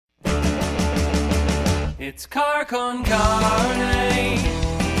It's car con carne.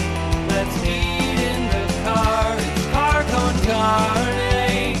 Let's eat in the car. It's car con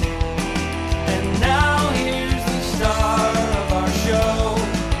carne. And now here's the star of our show,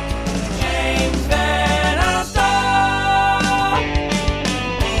 James Van Alstyne.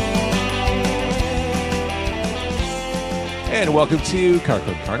 And welcome to Car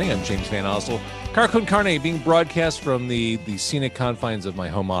con Carne. I'm James Van Alstyne. Car con Carne being broadcast from the scenic confines of my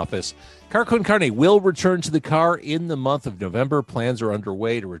home office. Car con Carne will return to the car in the month of November. Plans are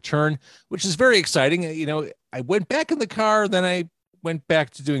underway to return, which is very exciting. You know, I went back in the car, then I went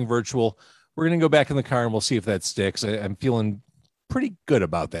back to doing virtual. We're going to go back in the car and we'll see if that sticks. I'm feeling pretty good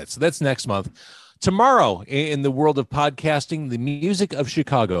about that. So that's next month. Tomorrow, in the world of podcasting, the Music of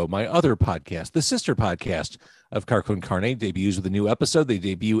Chicago, my other podcast, the sister podcast of Car con Carne, debuts with a new episode. They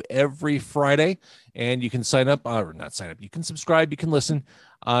debut every Friday, and you can sign up, or not sign up, you can subscribe, you can listen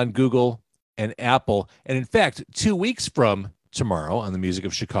on Google and Apple. And in fact, 2 weeks from tomorrow on the Music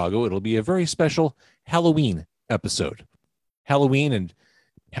of Chicago, it'll be a very special Halloween episode. Halloween and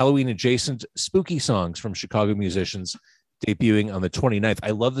Halloween adjacent spooky songs from Chicago musicians debuting on the 29th. I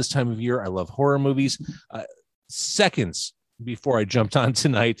love this time of year. I love horror movies. Seconds before I jumped on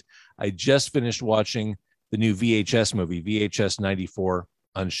tonight, I just finished watching the new VHS movie, VHS 94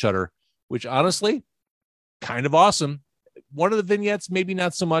 on Shudder, which honestly, kind of awesome. One of the vignettes, maybe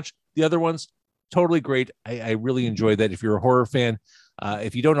not so much. The other ones, totally great. I really enjoyed that. If you're a horror fan,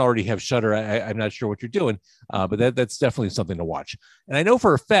 if you don't already have Shudder, I'm not sure what you're doing, but that's definitely something to watch. And I know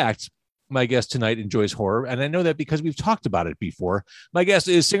for a fact, my guest tonight enjoys horror, and I know that because we've talked about it before. My guest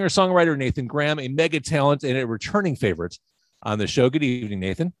is singer-songwriter Nathan Graham, a mega talent and a returning favorite on the show. Good evening,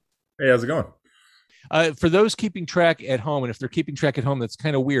 Nathan. Hey, how's it going? For those keeping track at home, and if they're keeping track at home, that's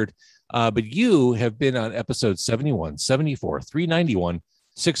kind of weird, but you have been on episodes 71, 74, 391,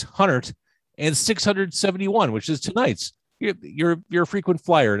 600, and 671, which is tonight's. You're a frequent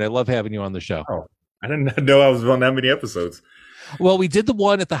flyer, and I love having you on the show. Oh, I didn't know I was on that many episodes. Well, we did the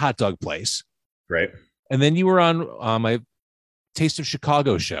one at the hot dog place. Right. And then you were on my Taste of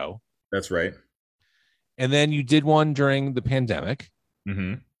Chicago show. That's right. And then you did one during the pandemic.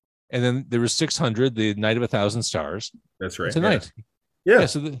 Mm-hmm. And then there was 600, the Night of 1,000 Stars. That's right. Tonight. Yeah.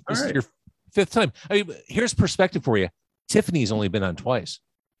 So this is your fifth time. I mean, here's perspective for you. Tiffany's only been on twice.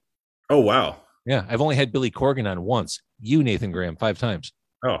 Oh, wow. Yeah. I've only had Billy Corgan on once. You, Nathan Graham, 5 times.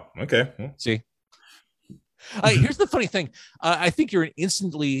 Oh, okay. See? Here's the funny thing. I think you're an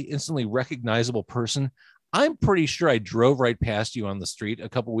instantly recognizable person. I'm pretty sure I drove right past you on the street a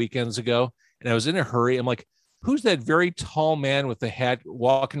couple weekends ago, and I was in a hurry. I'm like, who's that very tall man with the hat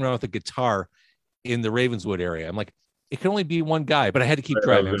walking around with a guitar in the Ravenswood area? I'm like, it can only be one guy, but I had to keep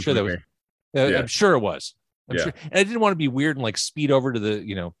driving. I'm sure that was. I'm sure it was. I'm sure. And I didn't want to be weird and like speed over to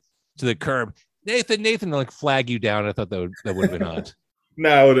the curb. Nathan, like flag you down. I thought that would have been odd.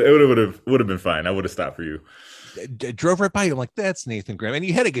 No, it would have been fine. I would have stopped for you. I drove right by you. I'm like, that's Nathan Graham, and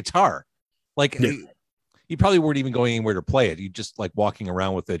you had a guitar. Like, you probably weren't even going anywhere to play it. You just like walking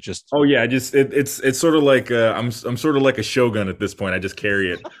around with it. Just it's sort of like I'm sort of like a Shogun at this point. I just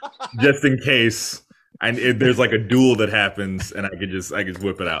carry it just in case. And there's like a duel that happens, and I could just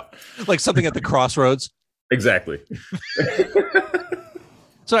whip it out like something at the crossroads. Exactly.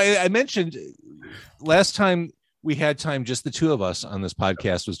 So I mentioned last time we had time, just the two of us on this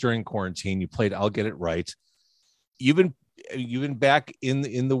podcast, was during quarantine. You played "I'll Get It Right." You've been back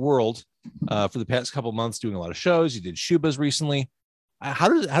in the world for the past couple of months, doing a lot of shows. You did Shubas recently. How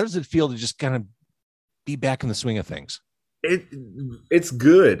does it feel to just kind of be back in the swing of things? It's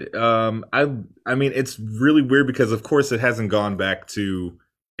good. I mean, it's really weird because of course it hasn't gone back to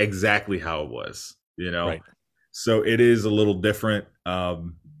exactly how it was, Right. So it is a little different.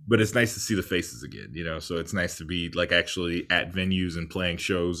 But it's nice to see the faces again, so it's nice to be like actually at venues and playing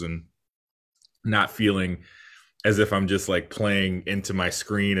shows and not feeling as if I'm just like playing into my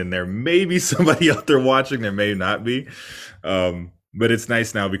screen and there may be somebody out there watching, there may not be. But it's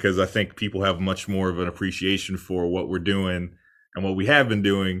nice now because I think people have much more of an appreciation for what we're doing and what we have been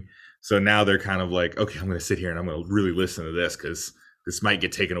doing. So now they're kind of like, okay, I'm going to sit here and I'm going to really listen to this because this might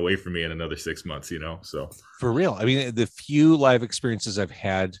get taken away from me in another 6 months, So for real. I mean, the few live experiences I've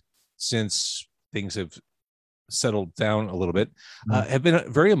had since things have settled down a little bit have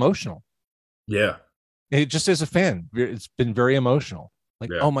been very emotional. Yeah. Just as a fan, it's been very emotional.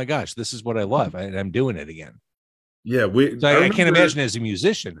 Like, oh my gosh, this is what I love. And I'm doing it again. Yeah. I can't imagine as a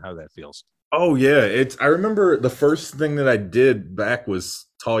musician how that feels. Oh yeah. I remember the first thing that I did back was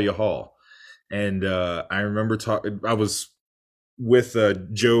Talia Hall. And I remember I was with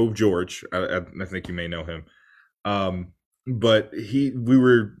Joe George. I think you may know him. But we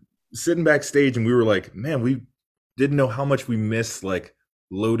were sitting backstage and we were like, man, we didn't know how much we missed like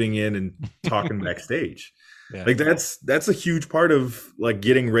loading in and talking backstage. Yeah. Like that's a huge part of like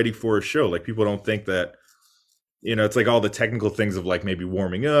getting ready for a show. Like people don't think that, you know, it's like all the technical things of like maybe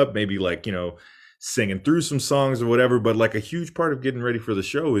warming up, maybe like, you know, singing through some songs or whatever. But like a huge part of getting ready for the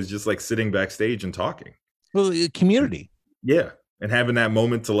show is just like sitting backstage and talking. Well, community. Yeah. And having that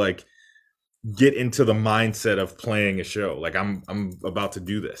moment to like get into the mindset of playing a show. Like I'm about to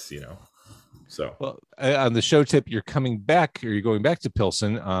do this, you know? So, well, on the show tip, you're coming back, or you're going back to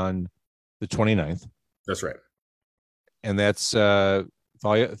Pilsen on the 29th. That's right. And that's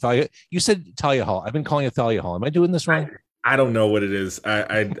Thalia. You said Thalia Hall. I've been calling it Thalia Hall. Am I doing this wrong? I don't know what it is.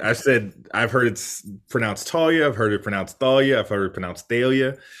 I said I've heard it's pronounced Thalia. I've heard it pronounced Thalia. I've heard it pronounced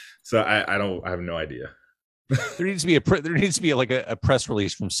Thalia. So I have no idea. There needs to be like a press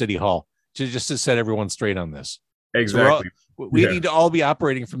release from City Hall to set everyone straight on this. Exactly. So we need to all be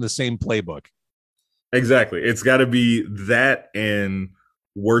operating from the same playbook. Exactly. It's got to be that, and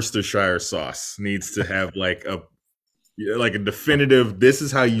Worcestershire sauce needs to have like a definitive. This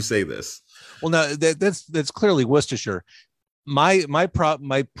is how you say this. Well, no, that's clearly Worcestershire. My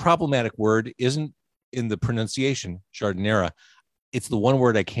problematic word isn't in the pronunciation, Jardinera. It's the one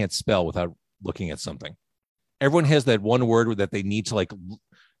word I can't spell without looking at something. Everyone has that one word that they need to like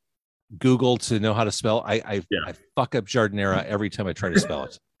Google to know how to spell. I fuck up Jardinera every time I try to spell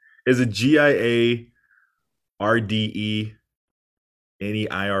it. Is it GIARDENEIRA?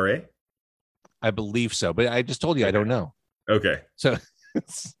 I believe so, but I just told you I don't know. Okay, so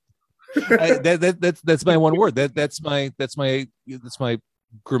that's my one word. That's my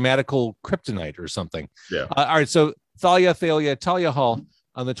grammatical kryptonite or something. Yeah. All right. So Thalia Hall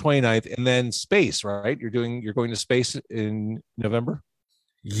on the 29th, and then Space, right? You're going to Space in November.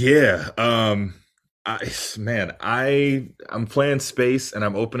 Yeah. I'm playing Space, and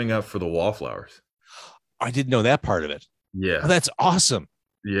I'm opening up for the Wallflowers. I didn't know that part of it. Yeah. Oh, that's awesome.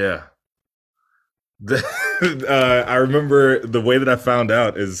 Yeah. I remember the way that I found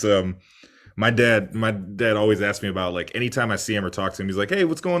out is my dad always asked me about, like, anytime I see him or talk to him, he's like, hey,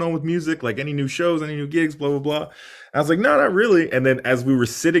 what's going on with music? Like, any new shows, any new gigs, blah, blah, blah. I was like, no, not really. And then as we were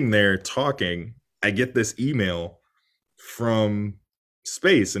sitting there talking, I get this email from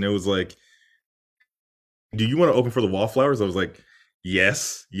Space, and it was like, do you want to open for the Wallflowers? I was like,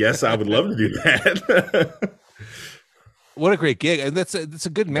 yes, I would love to do that. What a great gig. And that's a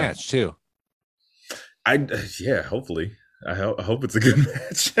good match too. Hopefully. I hope it's a good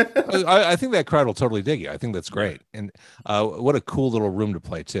match. I think that crowd will totally dig you. I think that's great. And what a cool little room to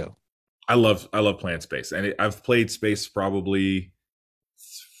play too. I love playing Space, and I've played Space probably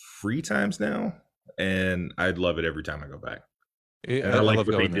 3 times now, and I'd love it every time I go back. And I like what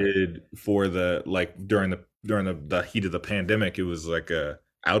they did for the, like, during the heat of the pandemic. It was like a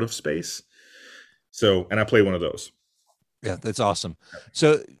out of space. So, and I play one of those. Yeah, that's awesome.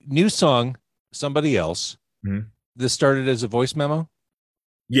 So, new song, Somebody Else. Mm-hmm. This started as a voice memo?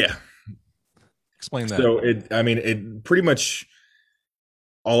 Yeah. Explain that. So it pretty much,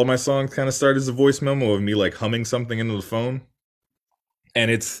 all of my songs kind of start as a voice memo of me like humming something into the phone.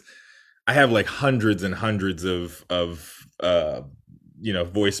 And I have like hundreds and hundreds of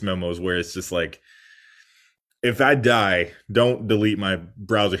voice memos where it's just like, if I die, don't delete my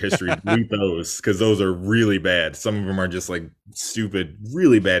browser history. Delete those, because those are really bad. Some of them are just like stupid,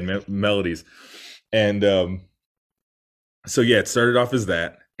 really bad melodies. And so yeah, it started off as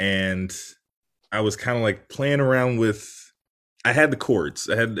that, and I was kind of like playing around with. I had the chords.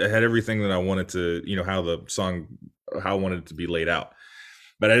 I had everything that I wanted to, how I wanted it to be laid out.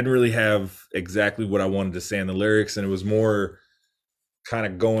 But I didn't really have exactly what I wanted to say in the lyrics, and it was more kind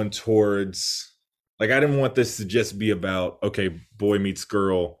of going towards, like, I didn't want this to just be about, okay, boy meets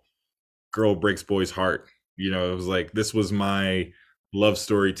girl, girl breaks boy's heart. It was like, this was my love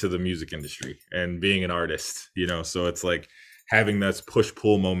story to the music industry and being an artist, so it's like having those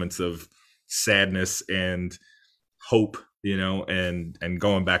push-pull moments of sadness and hope, and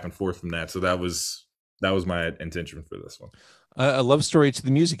going back and forth from that. So that was my intention for this one. A love story to the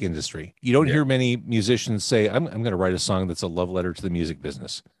music industry. You don't hear many musicians say, I'm going to write a song that's a love letter to the music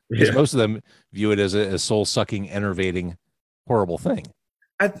business. Because most of them view it as a soul-sucking, enervating, horrible thing.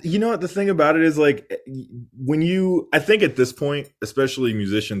 The thing about it is, like, I think at this point, especially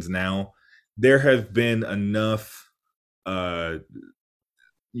musicians now, there have been enough,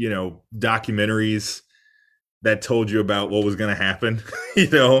 documentaries that told you about what was going to happen,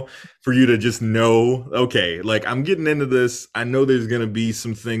 for you to just know, okay, like, I'm getting into this. I know there's going to be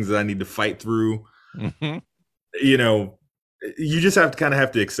some things that I need to fight through. Mm-hmm. You just have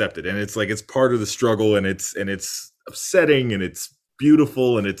to accept it. And it's like, it's part of the struggle, and it's upsetting, and it's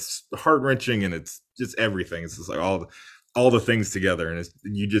beautiful and it's heart-wrenching and it's just everything. It's just like all the things together, and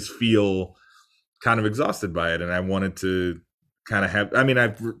you just feel kind of exhausted by it. And I wanted to kind of have, I mean,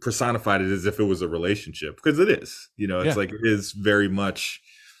 I've personified it as if it was a relationship, because it is, it's like, it is very much,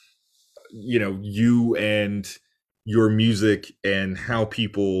 you and your music and how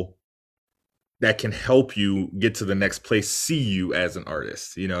people that can help you get to the next place see you as an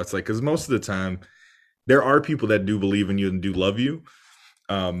artist. It's like, because most of the time there are people that do believe in you and do love you.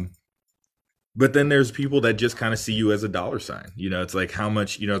 But then there's people that just kind of see you as a dollar sign. It's like, how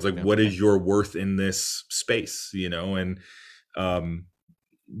much, it's like, what is your worth in this space, and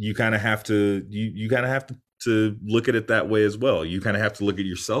you kind of have to, you kind of have to look at it that way as well. You kind of have to look at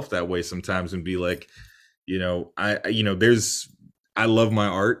yourself that way sometimes and be like, I love my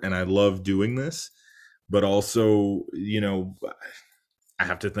art and I love doing this, but also, I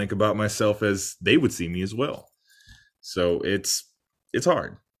have to think about myself as they would see me as well. So it's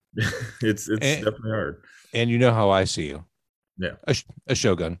hard. it's definitely hard. And you know how I see you. Yeah. A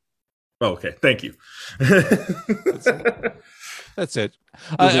Shogun. Oh, okay. Thank you. That's it.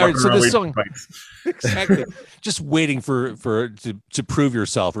 All right, so this song, exactly. Just waiting to prove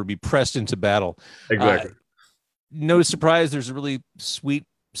yourself or be pressed into battle. Exactly. No surprise, there's a really sweet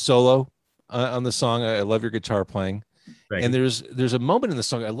solo on the song. I love your guitar playing. And there's a moment in the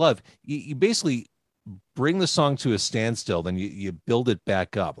song I love. You basically bring the song to a standstill, then you build it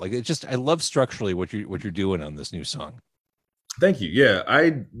back up. Like, I love structurally what you're doing on this new song. Thank you.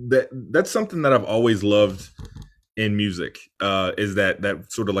 Yeah, that's something that I've always loved in music, is that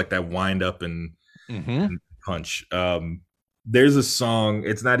sort of like that wind up and punch. There's a song,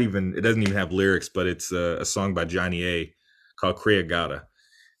 it doesn't even have lyrics, but it's a song by Johnny A called Crayagata.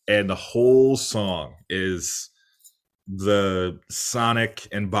 And the whole song is the sonic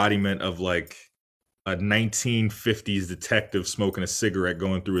embodiment of like a 1950s detective smoking a cigarette,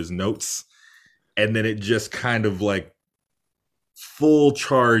 going through his notes. And then it just kind of like full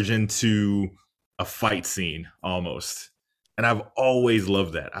charge into a fight scene almost. And I've always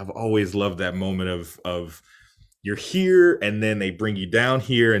loved that. I've always loved that moment of you're here and then they bring you down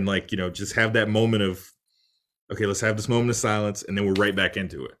here, and like, just have that moment of, okay, let's have this moment of silence, and then we're right back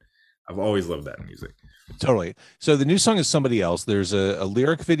into it. I've always loved that in music. Totally. So the new song is Somebody Else. There's a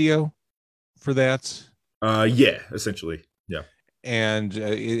lyric video for that. Yeah, essentially. Yeah. And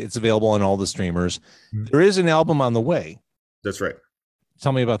it's available on all the streamers. There is an album on the way. That's right.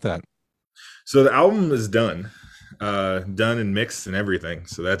 Tell me about that. So the album is done and mixed and everything.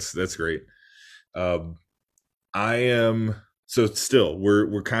 So that's great. We're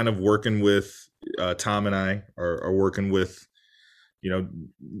kind of working with, Tom and I are working with,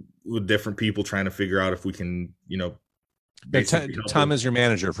 with different people, trying to figure out if we can, Tom is your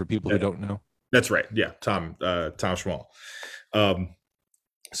manager, for people who don't know. That's right. Yeah. Tom Schmall.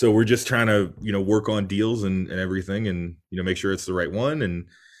 So we're just trying to, work on deals and everything, and, make sure it's the right one and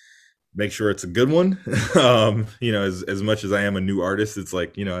make sure it's a good one. As much as I am a new artist, it's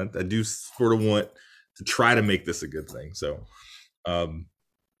like, I do sort of want to try to make this a good thing. So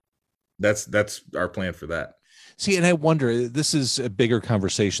that's our plan for that. See, and I wonder, this is a bigger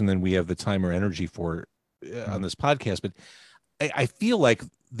conversation than we have the time or energy for on this podcast, but I feel like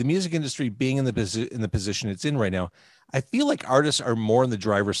the music industry being in the position it's in right now, I feel like artists are more in the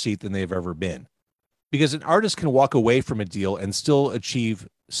driver's seat than they've ever been, because an artist can walk away from a deal and still achieve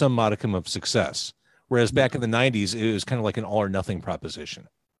some modicum of success. Whereas back in the 90s, it was kind of like an all or nothing proposition.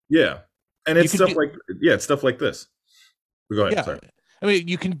 Yeah. And it's stuff like this. Go ahead. Yeah. Sorry. I mean,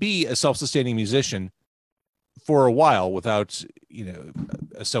 you can be a self-sustaining musician for a while without,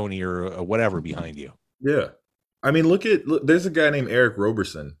 a Sony or a whatever behind you. Yeah. I mean, look, there's a guy named Eric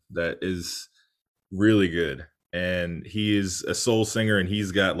Roberson that is really good, and he is a soul singer, and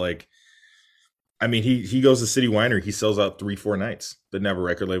he's got like, I mean, he goes to City Winery, he sells out 3-4 nights, doesn't have a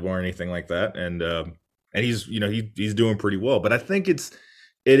record label or anything like that. And he's, he's doing pretty well, but I think it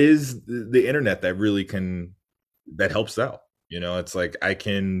is the internet that really that helps out. It's like, I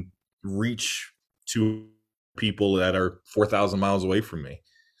can reach to people that are 4,000 miles away from me,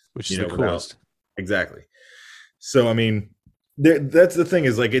 which is the coolest. Exactly. So, I mean, that's the thing,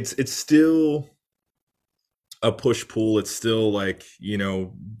 is like, it's still a push pull. It's still like,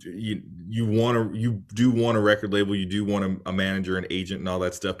 you do want a record label, you do want a manager, an agent, and all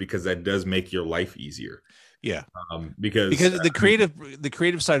that stuff, because that does make your life easier. Yeah. Because the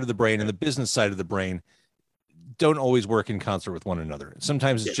creative side of the brain and the business side of the brain don't always work in concert with one another.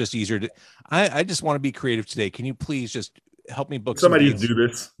 Sometimes it's just easier to, I just want to be creative today. Can you please just help me book somebody to do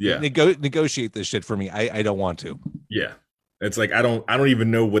this? Yeah. Negotiate this shit for me. I don't want to. Yeah. It's like I don't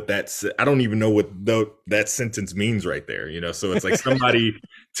even know what I don't even know what that sentence means right there, you know. So it's like somebody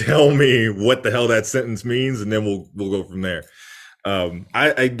tell me what the hell that sentence means, and then we'll go from there.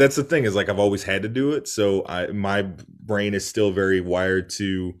 I that's the thing, is like I've always had to do it, so my brain is still very wired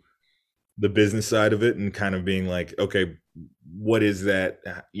to the business side of it, and kind of being like, okay, what is that?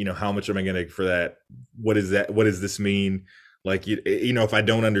 You know, how much am I going to for that? What is that? What does this mean? Like, you know, if I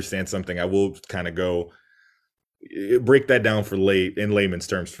don't understand something, I will kind of go break that down in layman's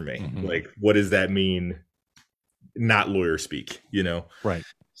terms for me. Mm-hmm. Like, what does that mean? Not lawyer speak, you know? Right.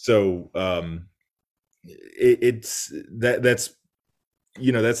 So, it's that's,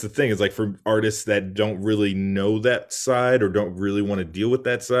 you know, that's the thing, is like for artists that don't really know that side or don't really want to deal with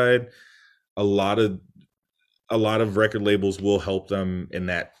that side, a lot of record labels will help them in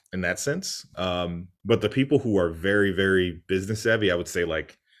that sense. But the people who are very, very business savvy, I would say,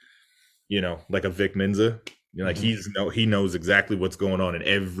 like, you know, like a Vic Menza, you know, like he knows exactly what's going on in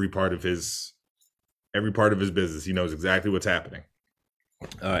every part of his business. He knows exactly what's happening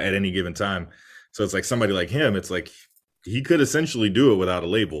at any given time. So it's like somebody like him, it's like he could essentially do it without a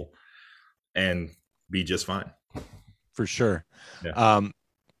label and be just fine. For sure. Yeah. All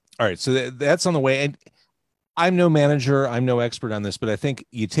right. So that's on the way. And I'm no manager, I'm no expert on this, but I think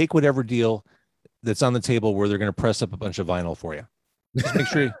you take whatever deal that's on the table where they're going to press up a bunch of vinyl for you.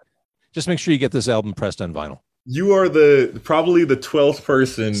 Just make sure you get this album pressed on vinyl. You are probably the 12th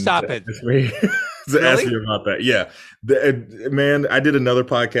person. Stop it. To ask me about that. Yeah. Man, I did another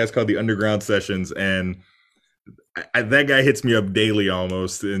podcast called The Underground Sessions, and that guy hits me up daily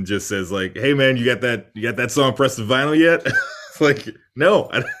almost and just says like, hey man, you got that song pressed to vinyl yet? Like, no,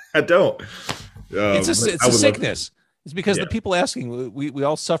 I don't. It's a sickness. It's because the people asking, we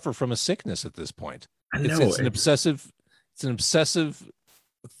all suffer from a sickness at this point. I know. It's an obsessive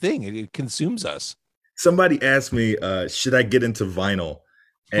thing. It consumes us. Somebody asked me, should I get into vinyl?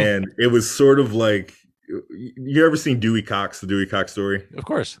 And it was sort of like, you ever seen Dewey Cox, the Dewey Cox story? Of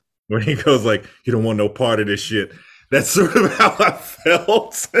course. When he goes like, you don't want no part of this shit. That's sort of how I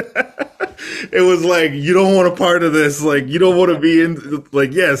felt. It was like, you don't want a part of this. Like, you don't want to be in,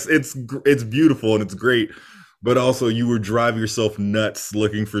 like, yes, it's beautiful and it's great. But also you would drive yourself nuts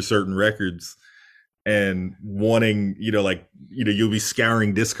looking for certain records and wanting, you know, like, you know, you'll be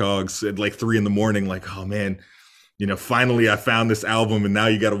scouring Discogs at like 3 a.m. like, oh man, you know, finally I found this album, and now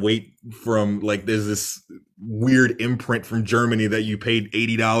you got to wait from, like, there's this weird imprint from Germany that you paid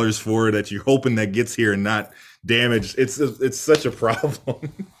 $80 for that you're hoping that gets here and not damaged. It's such a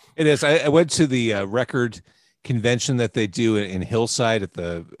problem. It is. I went to the record convention that they do in Hillside at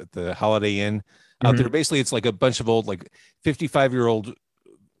the Holiday Inn out there. Basically, it's like a bunch of old, like 55-year-old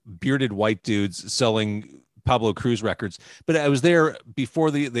bearded white dudes selling Pablo Cruz records. But I was there before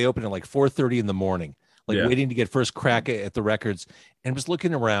they opened at like 4:30 in the morning, waiting to get first crack at the records, and was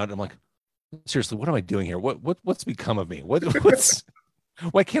looking around. I'm like, seriously, what am I doing here? What's become of me?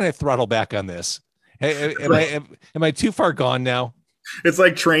 Why can't I throttle back on this? Am I too far gone now? It's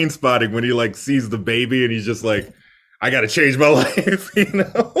like Train Spotting when he like sees the baby and he's just like, I got to change my life, you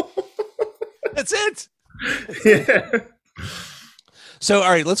know? That's it. Yeah. So, all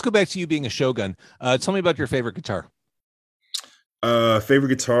right, let's go back to you being a Shogun. Tell me about your favorite guitar. Favorite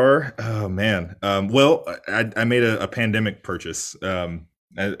guitar? Oh man. Well, I made a pandemic purchase,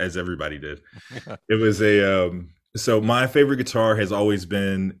 as everybody did. It was so my favorite guitar has always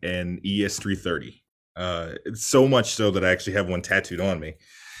been an ES330. It's so much so that I actually have one tattooed on me.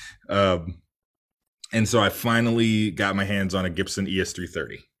 And so I finally got my hands on a Gibson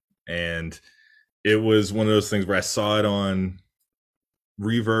ES330, and it was one of those things where I saw it on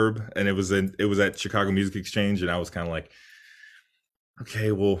Reverb, and it was at Chicago Music Exchange, and I was kind of like,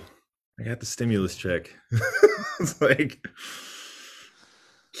 okay, well, I got the stimulus check. It's like,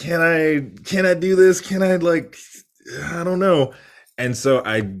 can I do this? Can I, like, I don't know. And so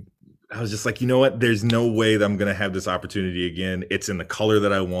I was just like, you know what? There's no way that I'm going to have this opportunity again. It's in the color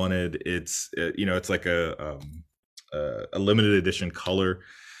that I wanted. It's, you know, it's like a limited edition color.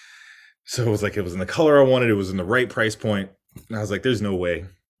 So it was in the color I wanted. It was in the right price point. And I was like, there's no way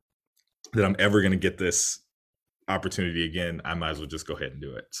that I'm ever going to get this opportunity again. I might as well just go ahead and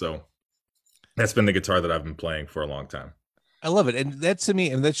do it. So that's been the guitar that I've been playing for a long time. I love it. And that, to me,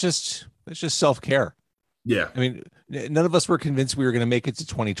 and that's just self-care. Yeah. I mean, none of us were convinced we were going to make it to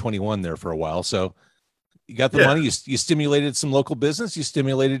 2021 there for a while. So you got the money, you stimulated some local business, you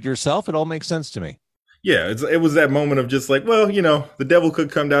stimulated yourself. It all makes sense to me. Yeah. It was that moment of just like, well, you know, the devil could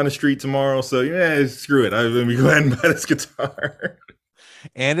come down the street tomorrow. So yeah, screw it. Let me go ahead and buy this guitar.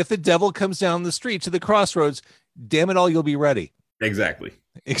 And if the devil comes down the street to the crossroads, damn it all, you'll be ready. Exactly.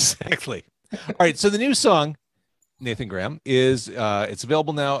 All right. So the new song, Nathan Graham, is it's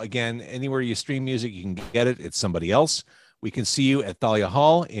available now. Again, anywhere you stream music, you can get it. It's Somebody Else. We can see you at Thalia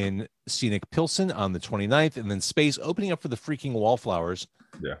Hall in scenic Pilsen on the 29th, and then Space opening up for the freaking Wallflowers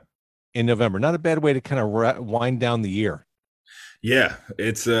in November. Not a bad way to kind of wind down the year. Yeah,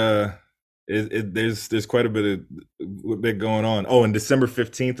 it's there's quite a bit going on. Oh, and December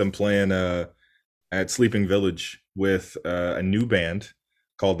 15th, I'm playing at Sleeping Village with a new band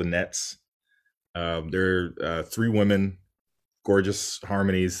called the Nets. They're 3 women, gorgeous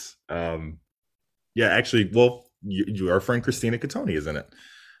harmonies. Yeah, actually, well, our friend Christina Catoni is in it.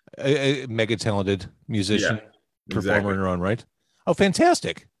 A mega talented musician, performer in her own right. Oh,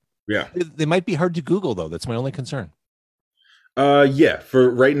 fantastic. Yeah. They might be hard to Google, though. That's my only concern. Yeah, for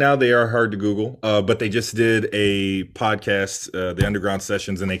right now they are hard to Google, but they just did a podcast, the Underground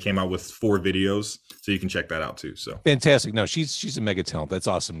Sessions, and they came out with 4 videos, so you can check that out too. So fantastic. No, she's a mega talent. That's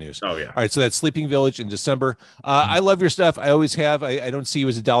awesome news. Oh yeah. All right, so that's Sleeping Village in December. I love your stuff. I always have. I don't see you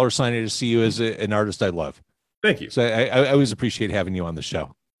as a dollar sign. I just see you as an artist I love. Thank you. So I always appreciate having you on the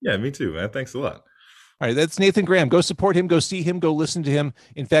show. Yeah, me too, man. Thanks a lot. All right, that's Nathan Graham. Go support him. Go see him. Go listen to him.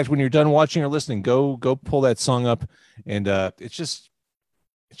 In fact, when you're done watching or listening, go pull that song up, and it's just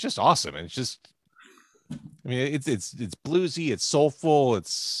awesome. And it's just, I mean, it's bluesy. It's soulful.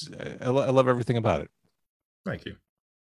 I love everything about it. Thank you.